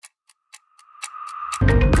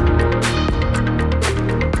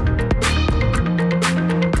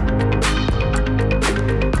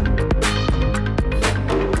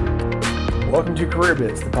to Career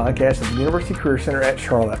Bits, the podcast of the University Career Center at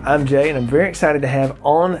Charlotte. I'm Jay, and I'm very excited to have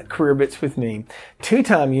on Career Bits with me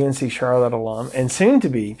two-time UNC Charlotte alum and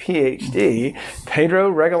soon-to-be PhD,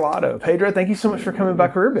 Pedro Regalado. Pedro, thank you so much for coming by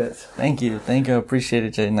Career Bits. Thank you. I appreciate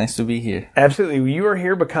it, Jay. Nice to be here. Absolutely. You are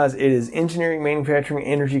here because it is Engineering, Manufacturing,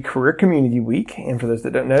 Energy Career Community Week. And for those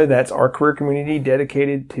that don't know, that's our career community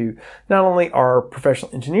dedicated to not only our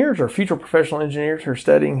professional engineers or future professional engineers who are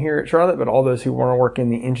studying here at Charlotte, but all those who want to work in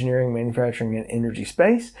the engineering, manufacturing, and energy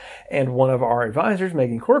space. And one of our advisors,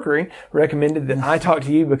 Megan Corkery, recommended that I talk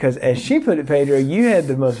to you because, as she put it, Pedro, you had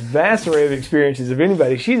the most vast array of experiences of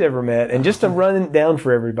anybody she's ever met. And just to run it down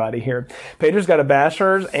for everybody here, Pedro's got a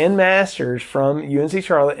bachelor's and master's from UNC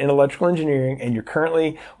Charlotte in electrical engineering, and you're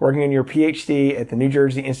currently working on your PhD at the New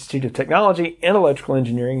Jersey Institute of Technology in electrical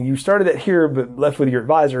engineering. You started that here, but left with your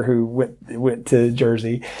advisor who went to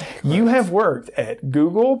Jersey. You have worked at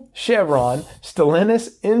Google, Chevron,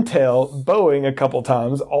 Stellantis, Intel, Boeing a couple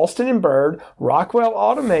times, Alston and Bird, Rockwell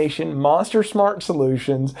Automation, Monster Smart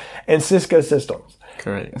Solutions, and Cisco Systems.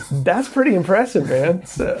 Correct. That's pretty impressive, man.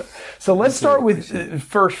 So let's start with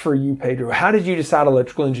first for you, Pedro. How did you decide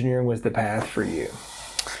electrical engineering was the path for you?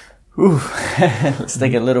 Let's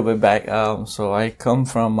take it a little bit back. So I come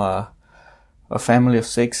from a family of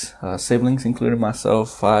six siblings, including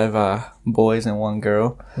myself, five boys and one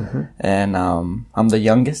girl. Mm-hmm. And I'm the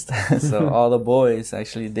youngest. So all the boys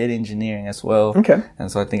actually did engineering as well. Okay.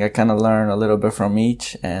 And so I think I kind of learned a little bit from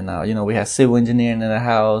each. And, we had civil engineering in the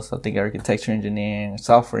house. I think architecture engineering,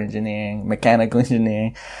 software engineering, mechanical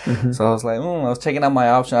engineering. Mm-hmm. So I was like, I was checking out my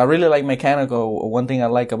options. I really like mechanical. One thing I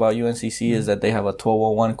like about UNCC is that they have a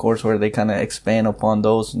 1201 course where they kind of expand upon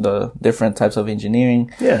the different types of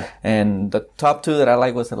engineering. Yeah. And the top two that I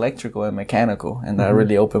like was electrical and mechanical. And that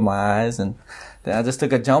really opened my eyes. And then I just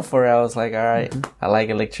took a jump for it. I was like, all right, I like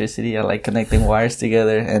electricity. I like connecting wires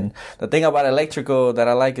together. And the thing about electrical that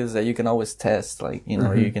I like is that you can always test. Like,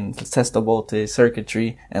 you can test the voltage,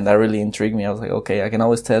 circuitry. And that really intrigued me. I was like, okay, I can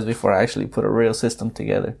always test before I actually put a real system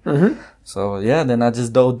together. Mm-hmm. So yeah, then I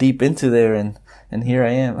just dove deep into there and here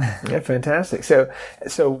I am. Yeah, fantastic. So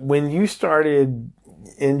when you started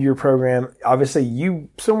in your program, obviously you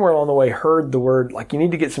somewhere along the way heard the word, like, you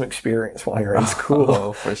need to get some experience while you're in school.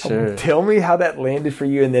 Oh, for sure. Tell me how that landed for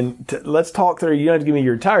you, and then let's talk through, you don't have to give me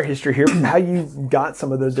your entire history here, how you got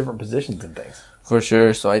some of those different positions and things. For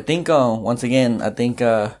sure. So I think, once again,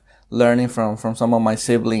 learning from some of my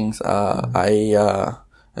siblings,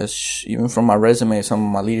 even from my resume, some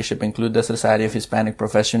of my leadership include the Society of Hispanic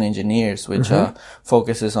Professional Engineers, which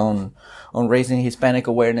focuses on raising Hispanic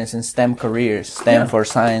awareness in STEM careers. STEM for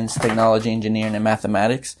science, technology, engineering, and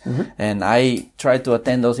mathematics. Mm-hmm. And I tried to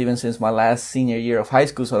attend those even since my last senior year of high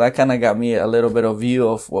school. So that kind of got me a little bit of view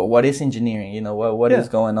of what is engineering, what is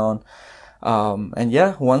going on.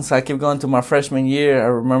 Once I kept going to my freshman year, I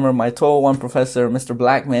remember my 1201 professor, Mr.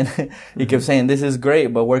 Blackman, he kept saying, this is great,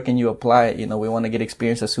 but where can you apply it? We want to get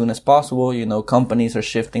experience as soon as possible. Companies are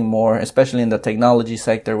shifting more, especially in the technology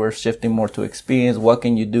sector. We're shifting more to experience. What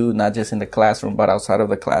can you do, not just in the classroom, but outside of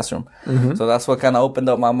the classroom? Mm-hmm. So that's what kind of opened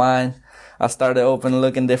up my mind. I started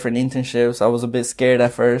looking different internships. I was a bit scared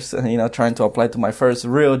at first, trying to apply to my first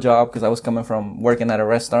real job because I was coming from working at a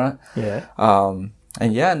restaurant. Yeah.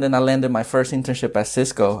 And then I landed my first internship at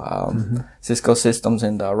Cisco, Cisco Systems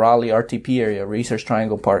in the Raleigh RTP area, Research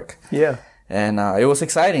Triangle Park. Yeah. And it was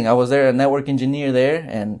exciting. I was there, a network engineer there,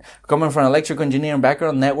 and coming from an electrical engineering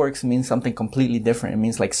background, networks means something completely different. It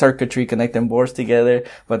means like circuitry, connecting boards together.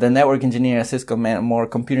 But the network engineer at Cisco meant more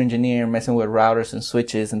computer engineer, messing with routers and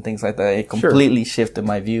switches and things like that. It completely shifted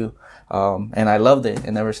my view. And I loved it.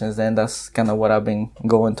 And ever since then, that's kind of what I've been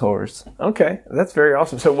going towards. Okay. That's very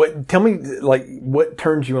awesome. So tell me, like, what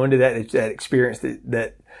turned you onto that experience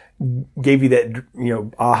that gave you that,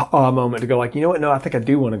 aha moment to go like, you know what? No, I think I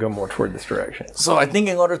do want to go more toward this direction. So I think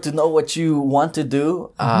in order to know what you want to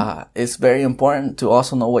do, it's very important to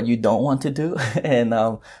also know what you don't want to do. And,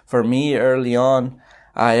 for me early on,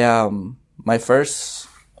 my first,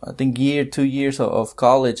 2 years of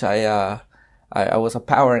college, I was a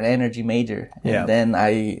power and energy major. And then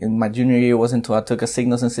in my junior year was until I took a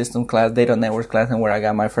signals and systems class, data networks class, and where I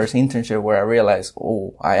got my first internship where I realized,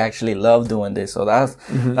 I actually love doing this. So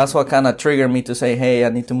that's what kind of triggered me to say, hey, I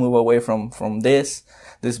need to move away from this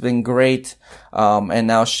this has been great. And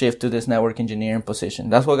now shift to this network engineering position.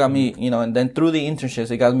 That's what got me, and then through the internships,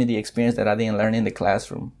 it got me the experience that I didn't learn in the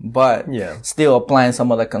classroom, but still applying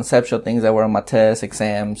some of the conceptual things that were on my tests,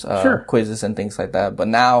 exams, quizzes and things like that. But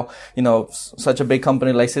now, such a big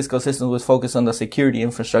company like Cisco Systems was focused on the security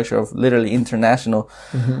infrastructure of literally internationally,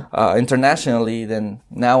 then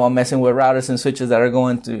now I'm messing with routers and switches that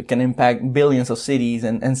can impact billions of cities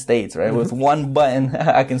and states, right? With one button,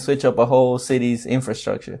 I can switch up a whole city's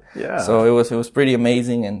infrastructure. Yeah. So it was pretty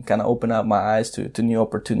amazing and kind of opened up my eyes to new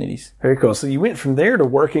opportunities. Very cool. So you went from there to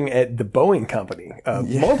working at the Boeing company,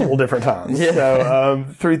 multiple different times. Yeah. So,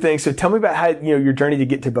 through things. So tell me about how, your journey to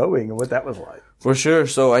get to Boeing and what that was like. For sure.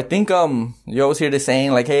 So I think, you always hear this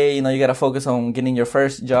saying like, hey, you got to focus on getting your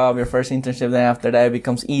first job, your first internship. Then after that, it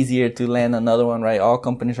becomes easier to land another one, right? All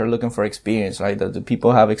companies are looking for experience, right? The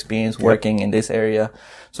people have experience working in this area.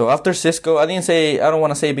 So after Cisco, I don't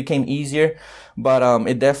want to say it became easier, but,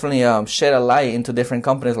 it definitely, shed a light into different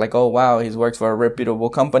companies like, oh wow, he's worked for a reputable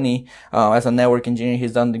company. As a network engineer,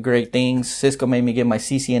 he's done the great things. Cisco made me get my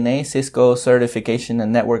CCNA, Cisco Certification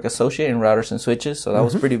and Network Associate in routers and switches. So that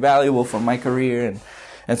was pretty valuable for my career.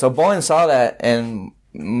 And so Boeing saw that, and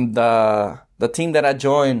the team that I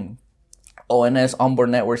joined, ONS, Onboard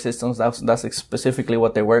Network Systems, that's specifically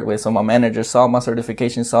what they work with. So my manager saw my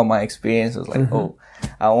certification, saw my experience. It was like, oh,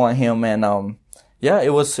 I want him. And, it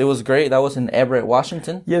was great. That was in Everett,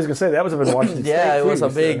 Washington. Yeah, I was gonna say that was up in Washington State. Yeah, it was a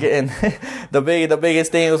big, and the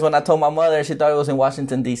biggest thing was when I told my mother, she thought it was in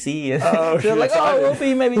Washington D.C. And she was like, we'll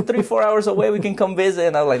be maybe 3-4 hours away. We can come visit.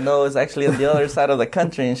 And I was like, no, it's actually on the other side of the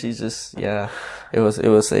country. And she's just, it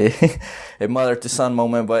was a mother to son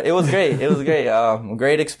moment, but it was great. It was great.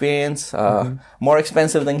 Great experience. More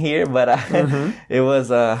expensive than here, but it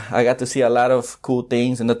was, I got to see a lot of cool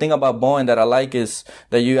things. And the thing about Boeing that I like is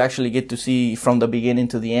that you actually get to see from the beginning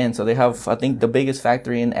to the end. So they have, I think, the biggest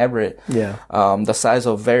factory in Everett. Yeah. The size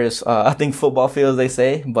of various, I think football fields, they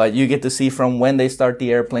say, but you get to see from when they start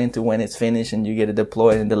the airplane to when it's finished, and you get it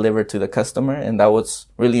deployed and delivered to the customer. And that was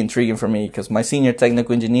really intriguing for me because my senior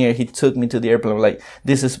technical engineer, he took me to the airplane like,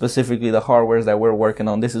 this is specifically the hardware that we're working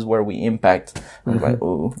on. This is where we impact. I'm like,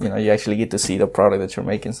 oh, you actually get to see the product that you're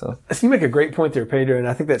making. So you make a great point there, Pedro. And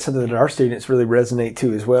I think that's something that our students really resonate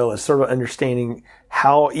to as well, is sort of understanding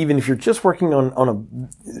how, even if you're just working on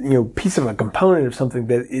a, piece of a component of something,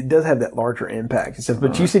 that it does have that larger impact and stuff.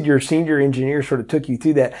 But you said your senior engineer sort of took you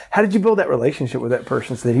through that. How did you build that relationship with that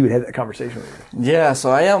person so that he would have that conversation with you? Yeah. So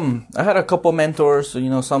I had a couple mentors,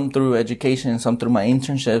 some through education, some through my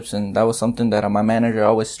internships. And that was something that my manager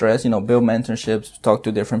always stressed, build mentorships, talk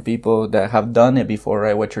to different people that have done it before,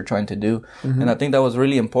 right? What you're trying to do. And I think that was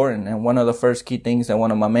really important. And one of the first key things that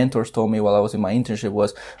one of my mentors told me while I was in my internship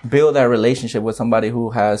was build that relationship with somebody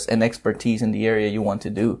who has an expertise in the area you want to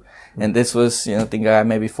do. And this was, I think I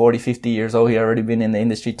maybe 40, 50 years old. He already been in the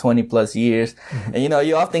industry 20 plus years. And,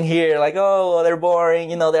 you often hear like, oh, well, they're boring.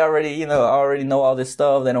 They already, already know all this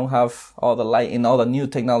stuff. They don't have all the light and all the new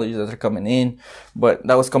technologies that are coming in. But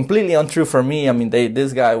that was completely untrue for me. I mean,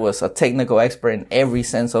 this guy was a technical expert in every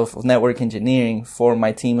sense of network engineering for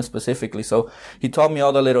my team specifically. So he taught me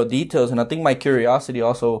all the little details. And I think my curiosity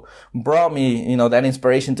also brought me, that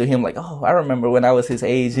inspiration to him. Like, oh, I remember when I was his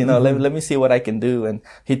age, let me see what I can do. And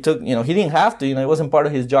he took, he didn't have to, it wasn't part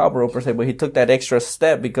of his job role per se, but he took that extra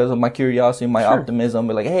step because of my curiosity, my optimism.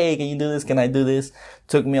 But like, hey, can you do this? Can I do this?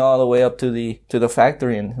 Took me all the way up to the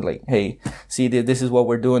factory and like, hey, see, this is what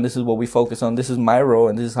we're doing. This is what we focus on. This is my role,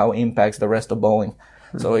 and this is how it impacts the rest of Boeing.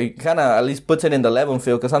 So it kind of at least puts it in the level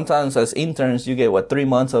field, because sometimes as interns, you get 3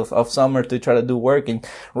 months of summer to try to do work. And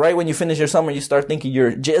right when you finish your summer, you start thinking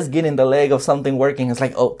you're just getting the leg of something working. It's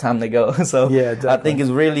like, oh, time to go. So yeah, exactly. I think it's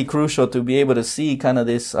really crucial to be able to see kind of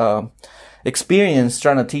this, experience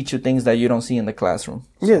trying to teach you things that you don't see in the classroom.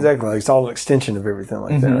 So. Yeah, exactly. Like it's all an extension of everything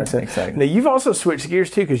like that. Right? So, exactly. Now, you've also switched gears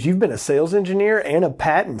too, because you've been a sales engineer and a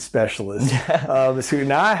patent specialist. So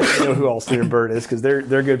now I know who Alston and Bird is, because they're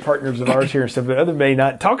good partners of ours here and stuff, but others may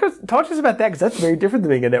not. Talk to us about that, because that's very different than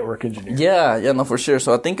being a network engineer. Yeah, no, for sure.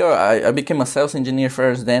 So I think I became a sales engineer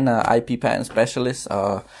first, then IP patent specialist.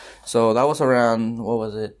 So that was around, what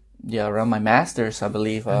was it? Yeah, around my master's, I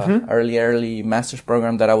believe, early master's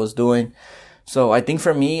program that I was doing. So I think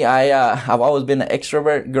for me, I've always been an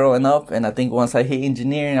extrovert growing up. And I think once I hit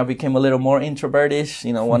engineering, I became a little more introvertish,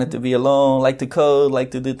 wanted to be alone, like to code,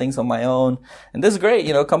 like to do things on my own. And this is great.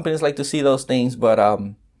 Companies like to see those things. But,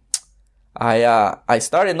 I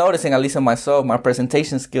started noticing, at least in myself, my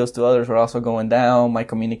presentation skills to others were also going down. My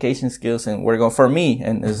communication skills were going, for me,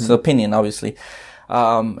 and this is opinion, obviously.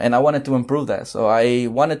 And I wanted to improve that. So I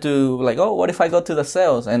wanted to like, oh, what if I go to the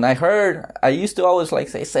sales? And I used to always like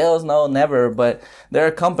say sales, no, never. But there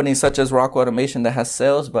are companies such as Rockwell Automation that has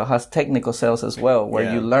sales, but has technical sales as well,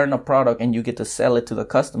 where you learn a product and you get to sell it to the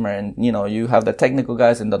customer. And, you know, you have the technical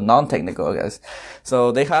guys and the non-technical guys.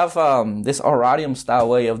 So they have, this Oradium style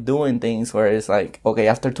way of doing things where it's like, okay,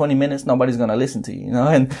 after 20 minutes, nobody's going to listen to you, you know,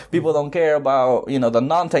 and people don't care about, you know, the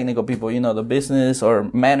non-technical people, you know, the business or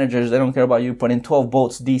managers. They don't care about you putting 12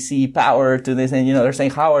 volts DC power to this. And, you know, they're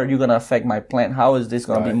saying, how are you going to affect my plant? How is this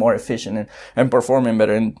going to be more efficient and performing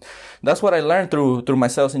better? And that's what I learned through my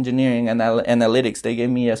sales engineering and analytics. They gave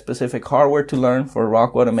me a specific hardware to learn for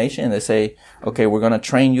Rockwell Automation. They say, okay, we're going to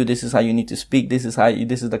train you. This is how you need to speak. This is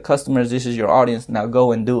this is the customers. This is your audience. Now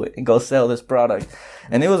go and do it and go sell this product.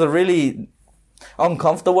 And it was a really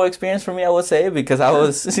uncomfortable experience for me, I would say, because I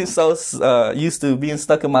was so used to being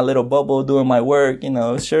stuck in my little bubble, doing my work, you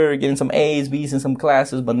know, sure, getting some A's, B's in some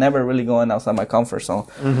classes, but never really going outside my comfort zone.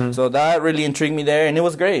 Mm-hmm. So that really intrigued me there, and it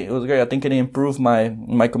was great. It was great. I think it improved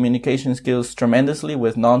my communication skills tremendously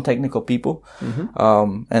with non-technical people.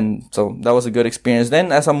 Mm-hmm. And so that was a good experience.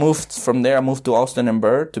 Then as I moved from there, I moved to Alston and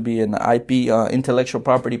Bird to be an IP, intellectual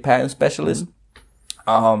property patent specialist.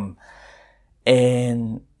 Mm-hmm.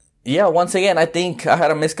 And yeah, once again, I think I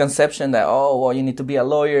had a misconception that, oh, well, you need to be a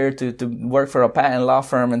lawyer to work for a patent law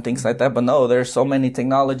firm and things like that. But no, there's so many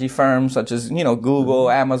technology firms such as, you know,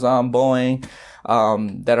 Google, Amazon, Boeing,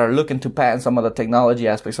 that are looking to patent some of the technology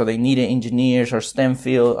aspects. So they needed engineers or STEM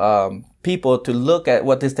field, people to look at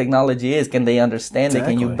what this technology is. Can they understand it?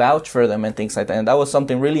 Can you vouch for them and things like that? And that was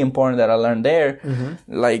something really important that I learned there. Mm-hmm.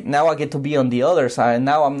 Like now I get to be on the other side.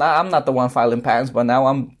 Now I'm not the one filing patents, but now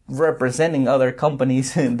I'm representing other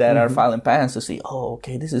companies that are filing patents to see, oh,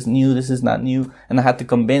 okay, this is new. This is not new. And I had to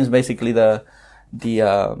convince basically the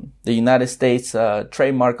United States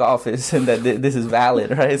trademark office that this is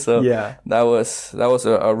valid, right? So that was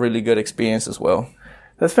a really good experience as well.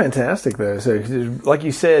 That's fantastic, though. So, like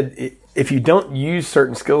you said, if you don't use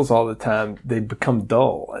certain skills all the time, they become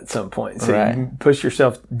dull at some point. So you can push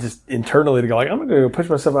yourself just internally to go like, I'm going to go push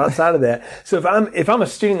myself outside of that. So if I'm a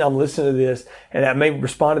student, I'm listening to this, and I may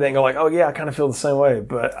respond to that and go like, oh yeah, I kind of feel the same way,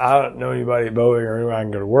 but I don't know anybody at Boeing or anywhere I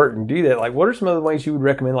can go to work and do that. Like, what are some other ways you would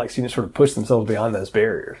recommend like students sort of push themselves beyond those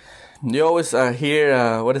barriers? You always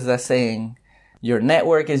hear what is that saying? Your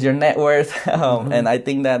network is your net worth. And I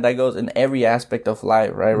think that goes in every aspect of life,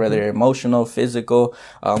 right? Whether emotional, physical,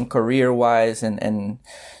 career-wise, and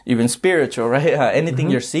even spiritual, right? Anything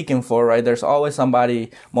you're seeking for, right? There's always somebody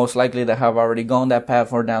most likely that have already gone that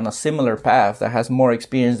path or down a similar path that has more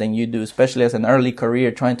experience than you do, especially as an early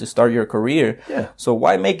career trying to start your career. Yeah. So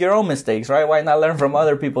why make your own mistakes, right? Why not learn from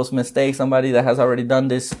other people's mistakes? Somebody that has already done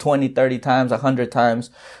this 20, 30 times, 100 times.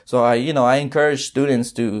 So I encourage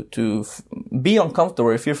students to be uncomfortable.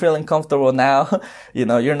 If you're feeling comfortable now,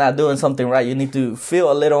 you're not doing something right. You need to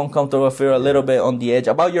feel a little uncomfortable, feel a little bit on the edge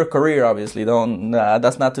about your career, obviously.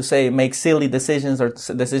 That's not to say make silly decisions or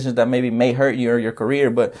decisions that maybe may hurt you or your career,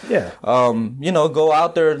 but go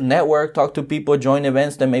out there, network, talk to people, join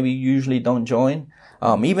events that maybe you usually don't join.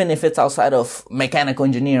 Even if it's outside of mechanical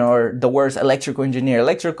engineer or the words electrical engineer,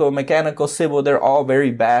 electrical, mechanical, civil, they're all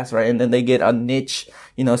very vast, right? And then they get a niche,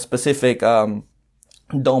 specific,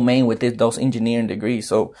 domain with those engineering degrees.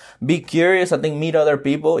 So be curious. I think meet other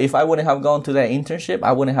people. If I wouldn't have gone to that internship,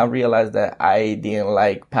 I wouldn't have realized that I didn't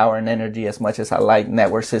like power and energy as much as I like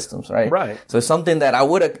network systems, right? Right. So it's something that I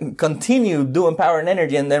would have continued doing power and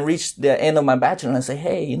energy and then reach the end of my bachelor and say,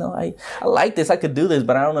 hey, I like this. I could do this,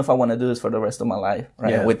 but I don't know if I want to do this for the rest of my life,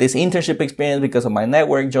 right? Yeah. With this internship experience, because of my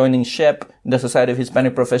network, joining SHEP, the Society of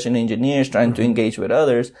Hispanic Professional Engineers, trying to engage with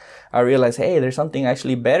others, I realized, hey, there's something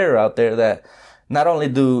actually better out there that not only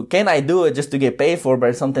can I do it just to get paid for, but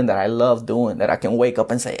it's something that I love doing, that I can wake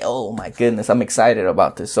up and say, oh my goodness, I'm excited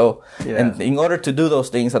about this. So, and in order to do those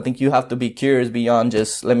things, I think you have to be curious beyond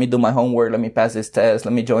just, let me do my homework, let me pass this test,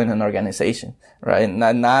 let me join an organization, right?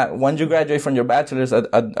 Not once you graduate from your bachelor's,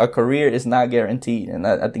 a career is not guaranteed. And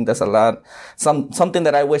I think that's something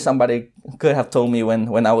that I wish somebody could have told me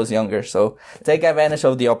when I was younger. So take advantage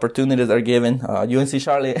of the opportunities that are given. UNC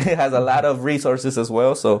Charlotte has a lot of resources as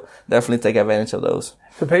well. So definitely take advantage of those.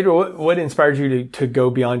 So Pedro, what inspired you to go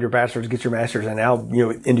beyond your bachelor's, get your master's, and now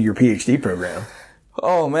into your PhD program?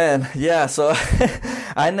 Oh man, yeah. So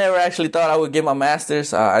I never actually thought I would get my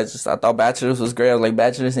master's. I thought bachelor's was great. I was like,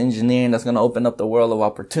 bachelor's in engineering, that's going to open up the world of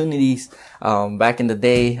opportunities. Back in the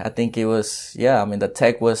day, I think it was, the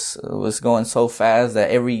tech was going so fast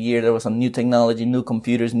that every year there was some new technology, new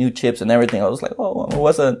computers, new chips and everything. I was like, oh,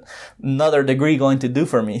 what's another degree going to do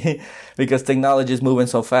for me? Because technology is moving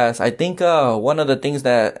so fast. I think, one of the things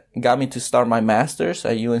that got me to start my master's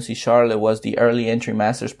at UNC Charlotte was the early entry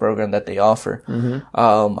master's program that they offer.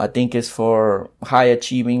 Mm-hmm. I think it's for high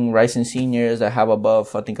achieving rising seniors that have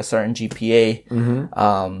above, I think, a certain GPA.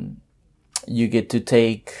 Mm-hmm. You get to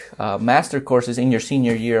take master courses in your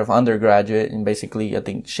senior year of undergraduate, and basically, I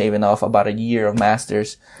think, shaving off about a year of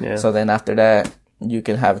masters. Yeah. So then after that, you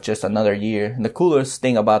can have just another year. And the coolest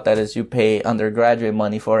thing about that is you pay undergraduate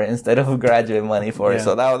money for it instead of graduate money for it.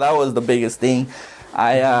 So that was the biggest thing.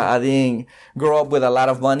 I didn't grow up with a lot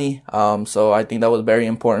of money. So I think that was very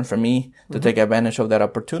important for me to take advantage of that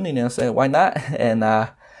opportunity, and I said, why not? And,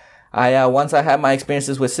 once I had my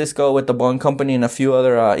experiences with Cisco, with the Boeing company, and a few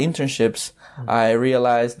other internships, I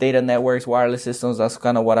realized data networks, wireless systems, that's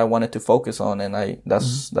kind of what I wanted to focus on. And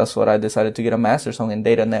that's what I decided to get a master's on, in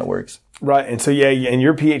data networks. Right. And so, and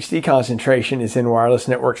your PhD concentration is in wireless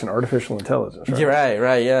networks and artificial intelligence, right? You're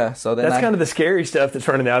right. Yeah. So then that's kind of the scary stuff that's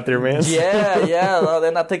running out there, man. Yeah. Well,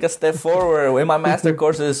 then I take a step forward. In my master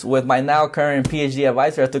courses with my now current PhD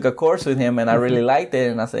advisor, I took a course with him and I really liked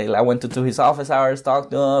it. And I went to his office hours,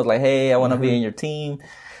 talked to him. I was like, hey, I want to be in your team.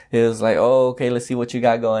 He was like, oh, okay, let's see what you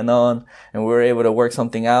got going on. And we were able to work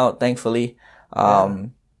something out, thankfully.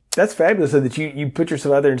 That's fabulous. So that you put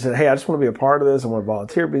yourself out there and said, hey, I just want to be a part of this. I want to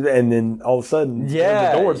volunteer. And then all of a sudden,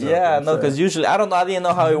 the doors open. Because usually, I didn't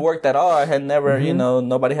know how it worked at all. I had never,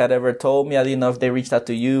 nobody had ever told me. I didn't know if they reached out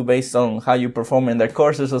to you based on how you perform in their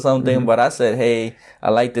courses or something. Mm-hmm. But I said, hey, I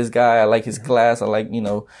like this guy. I like his class. I like,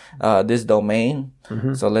 this domain.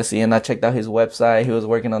 Mm-hmm. So let's see. And I checked out his website. He was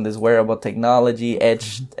working on this wearable technology,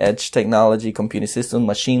 edge technology, computing system,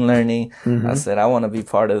 machine learning. Mm-hmm. I said, I want to be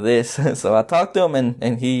part of this. So I talked to him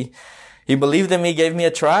and he believed in me, gave me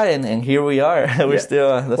a try, and here we are. We're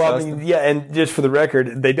still, and just for the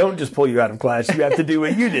record, they don't just pull you out of class. You have to do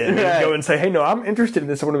what you did. Right. You go and say, hey, no, I'm interested in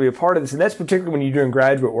this. I want to be a part of this. And that's particularly when you're doing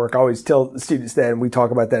graduate work. I always tell students that, and we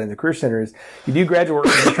talk about that in the Career Center, is you do graduate work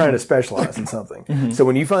when you're trying to specialize in something. Mm-hmm. So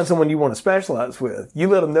when you find someone you want to specialize with, you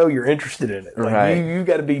let them know you're interested in it. Like right. You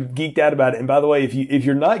got to be geeked out about it. And by the way, if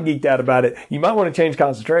you're not geeked out about it, you might want to change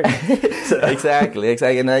concentration. Exactly.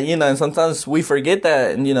 And sometimes we forget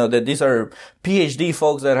that, that these are PhD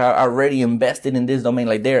folks that are already invested in this domain,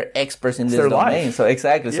 like they're experts in this domain. Life. So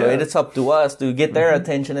exactly. Yeah. So it's up to us to get their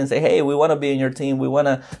attention and say, hey, we want to be in your team. We want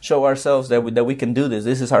to show ourselves that we can do this.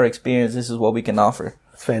 This is our experience. This is what we can offer.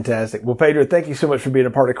 That's fantastic. Well, Pedro, thank you so much for being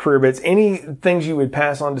a part of CareerBits. Any things you would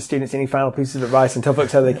pass on to students, any final pieces of advice, and tell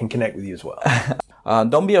folks how they can connect with you as well?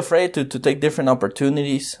 Don't be afraid to take different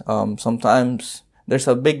opportunities. Sometimes there's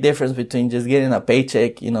a big difference between just getting a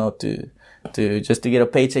paycheck, to get a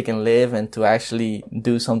paycheck and live, and to actually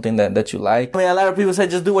do something that you like. A lot of people say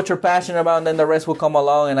just do what you're passionate about and then the rest will come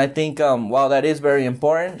along. And I think, while that is very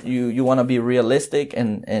important, you want to be realistic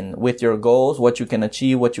and with your goals, what you can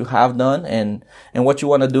achieve, what you have done, and what you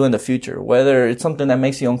want to do in the future, whether it's something that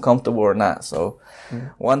makes you uncomfortable or not. So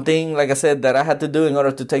one thing, like I said, that I had to do in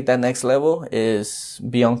order to take that next level is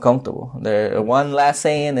be uncomfortable. One last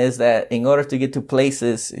saying is that in order to get to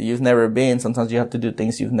places you've never been, sometimes you have to do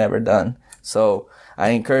things you've never done. So I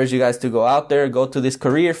encourage you guys to go out there, go to these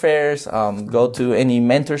career fairs, go to any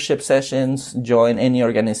mentorship sessions, join any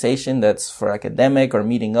organization that's for academic or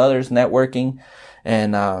meeting others, networking.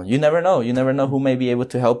 And, you never know who may be able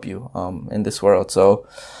to help you, in this world. So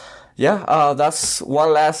that's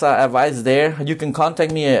one last advice there. You can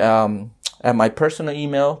contact me, at my personal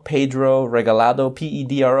email, Pedro Regalado,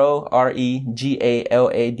 PEDRO,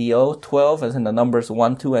 12, as in the numbers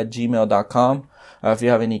 12 @gmail.com. If you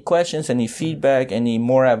have any questions, any feedback, any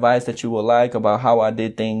more advice that you would like about how I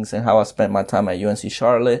did things and how I spent my time at UNC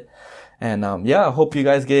Charlotte. And, I hope you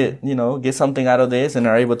guys get something out of this and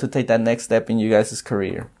are able to take that next step in you guys'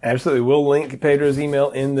 career. Absolutely. We'll link Pedro's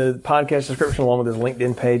email in the podcast description along with his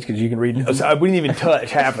LinkedIn page, because you can read. So we didn't even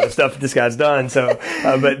touch half of the stuff that this guy's done. So,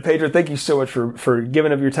 but Pedro, thank you so much for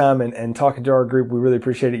giving of your time and talking to our group. We really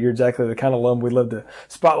appreciate it. You're exactly the kind of alum we'd love to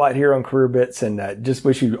spotlight here on CareerBits, and just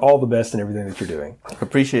wish you all the best in everything that you're doing.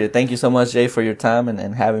 Appreciate it. Thank you so much, Jay, for your time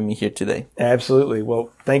and having me here today. Absolutely.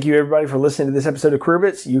 Well, thank you everybody for listening to this episode of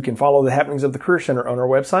CareerBits. You can follow the happenings of the Career Center on our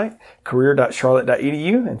website,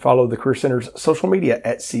 career.charlotte.edu, and follow the Career Center's social media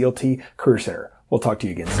at CLT Career Center. We'll talk to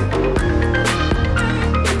you again soon.